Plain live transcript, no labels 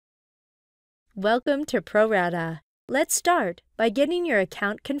Welcome to ProRata. Let's start by getting your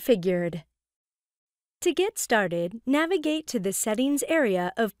account configured. To get started, navigate to the Settings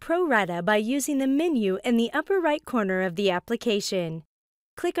area of ProRata by using the menu in the upper right corner of the application.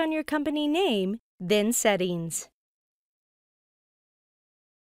 Click on your company name, then Settings.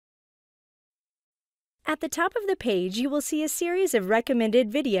 At the top of the page, you will see a series of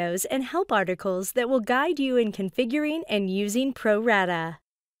recommended videos and help articles that will guide you in configuring and using ProRata.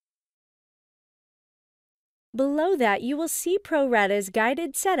 Below that, you will see ProRata's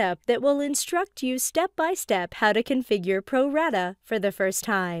guided setup that will instruct you step by step how to configure ProRata for the first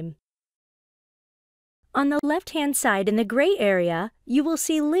time. On the left-hand side in the gray area, you will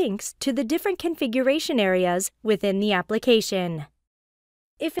see links to the different configuration areas within the application.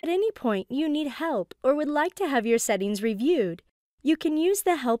 If at any point you need help or would like to have your settings reviewed, you can use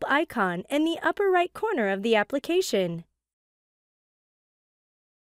the Help icon in the upper right corner of the application.